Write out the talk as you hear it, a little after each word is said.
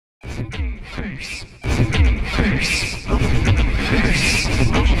Hello,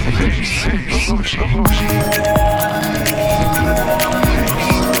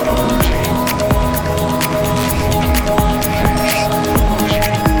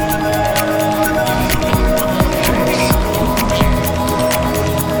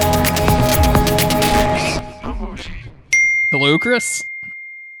 Chris.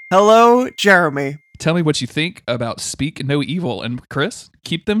 Hello, Jeremy. Tell me what you think about Speak No Evil. And Chris,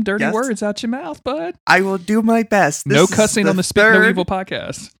 keep them dirty Yes? words out your mouth, bud. I will do my best. No cussing on the Speak No Evil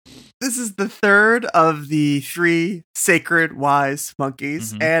podcast. This is the third of the 3 sacred wise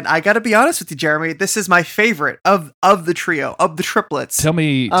monkeys. Mhm. And I got to be honest with you, Jeremy. This is my favorite of the trio, of the triplets. Tell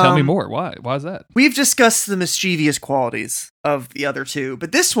me more. Why? Why is that? We've discussed the mischievous qualities of the other 2,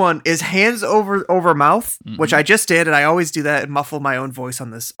 but this one is hands over mouth, which I just did, and I always do that and muffle my own voice on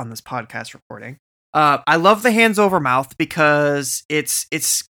this podcast recording. I love the hands over mouth because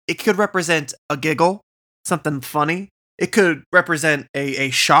it could represent a giggle, something funny. It could represent a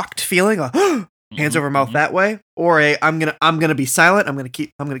shocked feeling, hands over mouth that way, or I'm gonna be silent. I'm gonna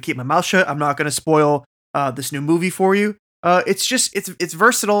keep my mouth shut. I'm not gonna spoil this new movie for you. It's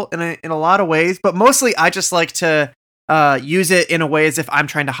versatile in a lot of ways, but mostly I just like to use it in a way as if I'm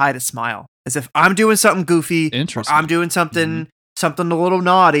trying to hide a smile, as if I'm doing something goofy, or I'm doing something a little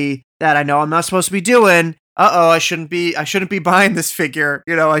naughty that I know I'm not supposed to be doing. I shouldn't be buying this figure.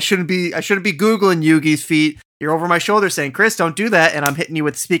 You know, I shouldn't be Googling Yugi's feet. You're over my shoulder saying, Chris, don't do that. And I'm hitting you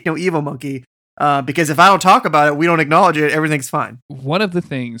with Speak No Evil Monkey. Because if I don't talk about it, we don't acknowledge it, everything's fine. One of the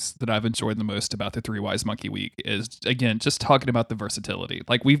things that I've enjoyed the most about the 3 Wise Monkey Week is, again, just talking about the versatility.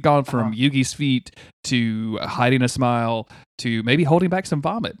 Like, we've gone from Yugi's feet to hiding a smile to maybe holding back some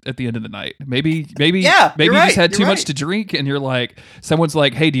vomit at the end of the night. Maybe you just had too much to drink and you're like, someone's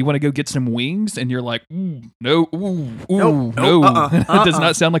like, hey, do you want to go get some wings? And you're like, no. That does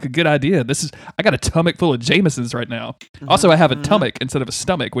not sound like a good idea. I got a stomach full of Jamesons right now. Also, I have a stomach instead of a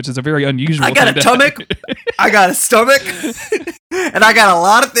stomach, which is a very unusual thing. I got a stomach. I got a stomach. And I got a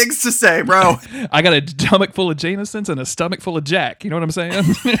lot of things to say, bro. I got a stomach full of Jamesons and a stomach full of Jack. You know what I'm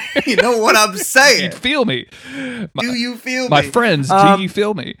saying? You know what I'm saying. You feel me. Do you feel me? My friends, do you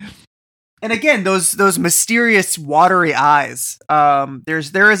feel me? And again, those mysterious watery eyes.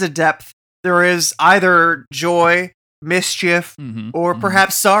 There is a depth. There is either joy, mischief, or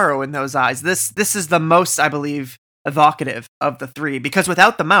perhaps sorrow in those eyes. This is the most, I believe, evocative of the 3, because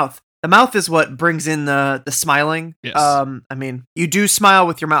without the mouth is what brings in the smiling. Yes. I mean, you do smile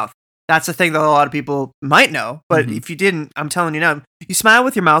with your mouth. That's a thing that a lot of people might know, but if you didn't, I'm telling you now, you smile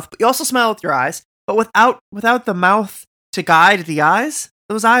with your mouth, but you also smile with your eyes. But without the mouth to guide the eyes,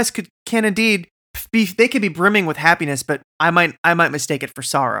 those eyes can indeed be brimming with happiness, but I might mistake it for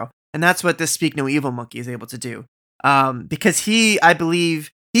sorrow. And that's what this Speak No Evil Monkey is able to do. Because I believe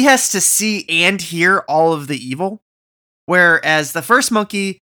he has to see and hear all of the evil. Whereas the first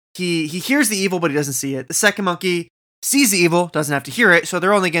monkey, he hears the evil, but he doesn't see it. The second monkey sees the evil, doesn't have to hear it, so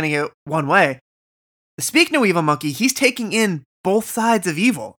they're only getting it one way. The Speak No Evil Monkey, he's taking in both sides of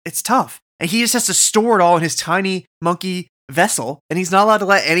evil. It's tough. And he just has to store it all in his tiny monkey vessel, and he's not allowed to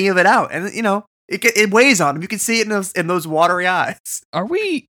let any of it out. And, you know, it weighs on him. You can see it in those watery eyes.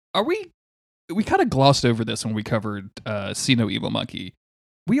 We kind of glossed over this when we covered See No Evil Monkey.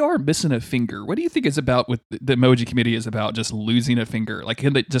 We are missing a finger. What do you think is about with the emoji committee is about just losing a finger? Like,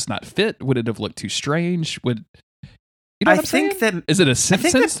 could it just not fit? Would it have looked too strange? I think that is it a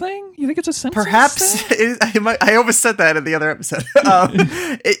Simpsons thing? You think it's a Simpsons perhaps thing? I almost said that in the other episode.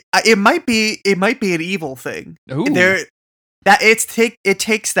 It might be an evil thing. Ooh. It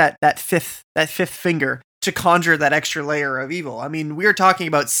takes that fifth finger to conjure that extra layer of evil. I mean, we're talking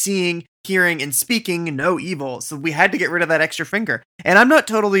about seeing, hearing, and speaking no evil, so we had to get rid of that extra finger. And I'm not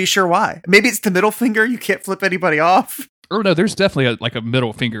totally sure why. Maybe it's the middle finger. You can't flip anybody off. Oh no, there's definitely a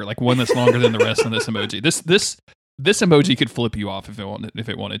middle finger, like one that's longer than the rest of this emoji. This emoji could flip you off if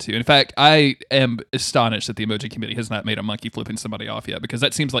it wanted to. In fact, I am astonished that the emoji committee has not made a monkey flipping somebody off yet, because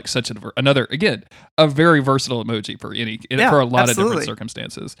that seems like such a very versatile emoji for for a lot of different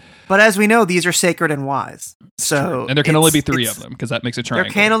circumstances. But as we know, these are sacred and wise. So and there can only be 3 of them, because that makes a triangle.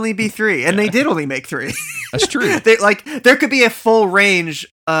 There can only be 3, and they did only make 3. That's true. There could be a full range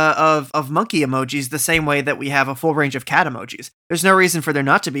of monkey emojis, the same way that we have a full range of cat emojis. There's no reason for there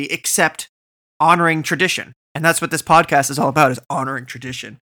not to be, except honoring tradition. And that's what this podcast is all about, is honoring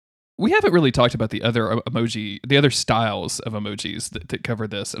tradition. We haven't really talked about the other the other styles of emojis that cover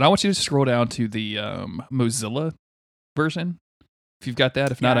this. And I want you to scroll down to the Mozilla version, if you've got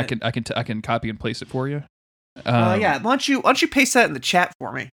that. If not, I can copy and paste it for you. Why don't you paste that in the chat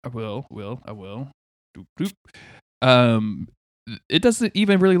for me? I will. Doop, doop. it doesn't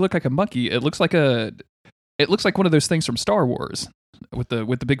even really look like a monkey. It looks like one of those things from Star Wars with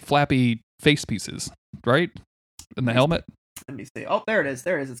the big flappy face pieces, right? And the helmet. Let me see. Oh, there it is.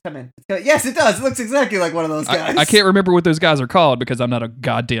 It's coming. Yes, it does. It looks exactly like one of those guys. I can't remember what those guys are called because I'm not a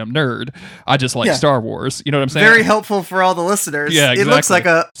goddamn nerd. I just like Star Wars. You know what I'm saying? Very helpful for all the listeners. Yeah, exactly. It looks like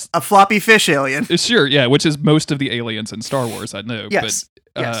a floppy fish alien. Sure, yeah, which is most of the aliens in Star Wars, I know. Yes.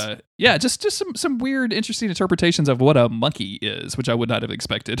 But, yeah, just some weird, interesting interpretations of what a monkey is, which I would not have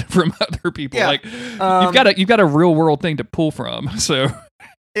expected from other people. Yeah. Like you've got a real world thing to pull from. So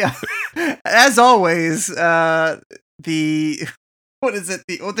yeah, as always, the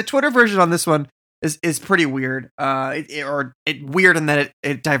Twitter version on this one is pretty weird. Weird in that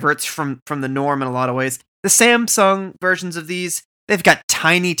it diverts from the norm in a lot of ways. The Samsung versions of these, they've got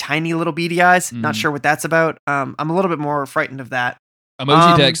tiny little beady eyes. Not sure what that's about. I'm a little bit more frightened of that.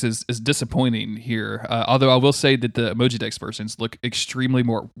 Emojidex is disappointing here, although I will say that the Emojidex versions look extremely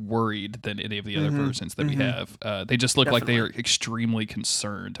more worried than any of the other versions that we have. They just look like they are extremely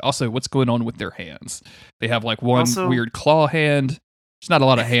concerned. Also, what's going on with their hands? They have like one weird claw hand. There's not a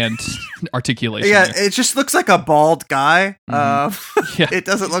lot of hand articulation. Yeah, it just looks like a bald guy. It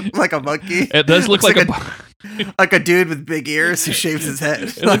doesn't look like a monkey. It does look like like a dude with big ears who shaves his head.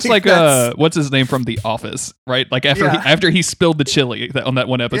 It looks like what's his name from The Office, right? Like after he spilled the chili on that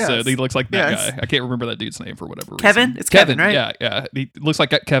one episode, he looks like that guy. I can't remember that dude's name for whatever reason. Kevin? It's Kevin, right? Yeah. He looks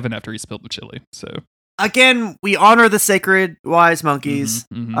like Kevin after he spilled the chili. So again, we honor the sacred wise monkeys.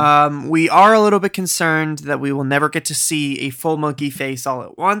 We are a little bit concerned that we will never get to see a full monkey face all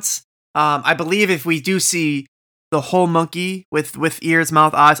at once. I believe if we do see the whole monkey with ears,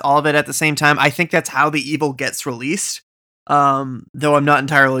 mouth, eyes, all of it at the same time, I think that's how the evil gets released. Though I'm not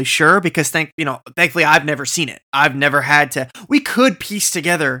entirely sure because thankfully I've never seen it. I've never had to. We could piece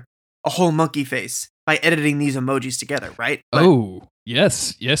together a whole monkey face by editing these emojis together, right? But,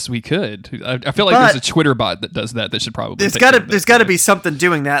 yes, we could. I feel like there's a Twitter bot that does that. That should probably there's got to be something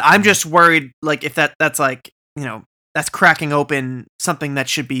doing that. I'm just worried, like if that's like that's cracking open something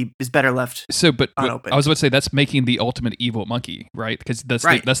that is better left. Unopened. I was about to say that's making the ultimate evil monkey, right? Because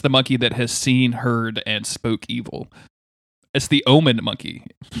that's the monkey that has seen, heard, and spoke evil. It's the omen monkey.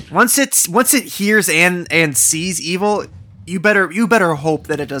 Once it hears and sees evil, you better hope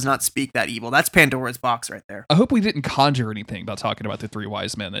that it does not speak that evil. That's Pandora's box right there. I hope we didn't conjure anything by talking about the three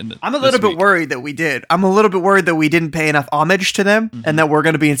wise men. I'm a little bit worried that we did. I'm a little bit worried that we didn't pay enough homage to them, and that we're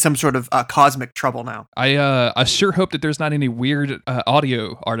going to be in some sort of cosmic trouble now. I sure hope that there's not any weird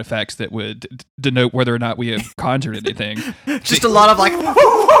audio artifacts that would denote whether or not we have conjured anything. Just a lot of like.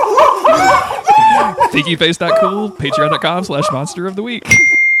 Thinkyface.cool, patreon.com/monster of the week.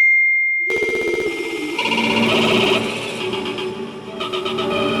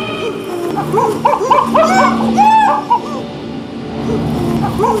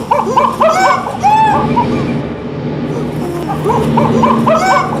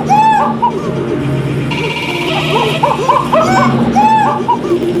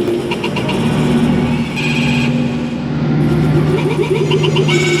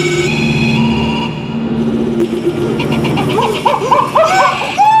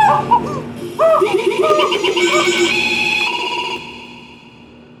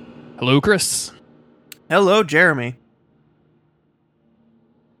 Hello, Chris. Hello, Jeremy.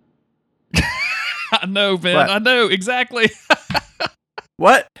 I know, man. What? I know, exactly.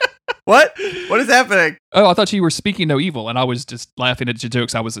 What? What is happening? Oh, I thought you were speaking no evil, and I was just laughing at your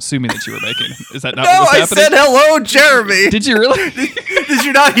jokes I was assuming that you were making. Is that not what was happening? No, I said hello, Jeremy. Did you really? Did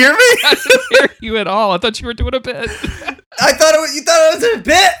you not hear me? I didn't hear you at all. I thought you were doing a bit. You thought it was a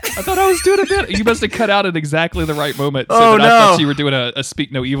bit? I thought I was doing a bit. You must have cut out at exactly the right moment. So I thought you were doing a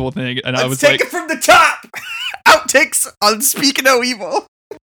speak no evil thing, and I was take it from the top. Outtakes on Speak No Evil.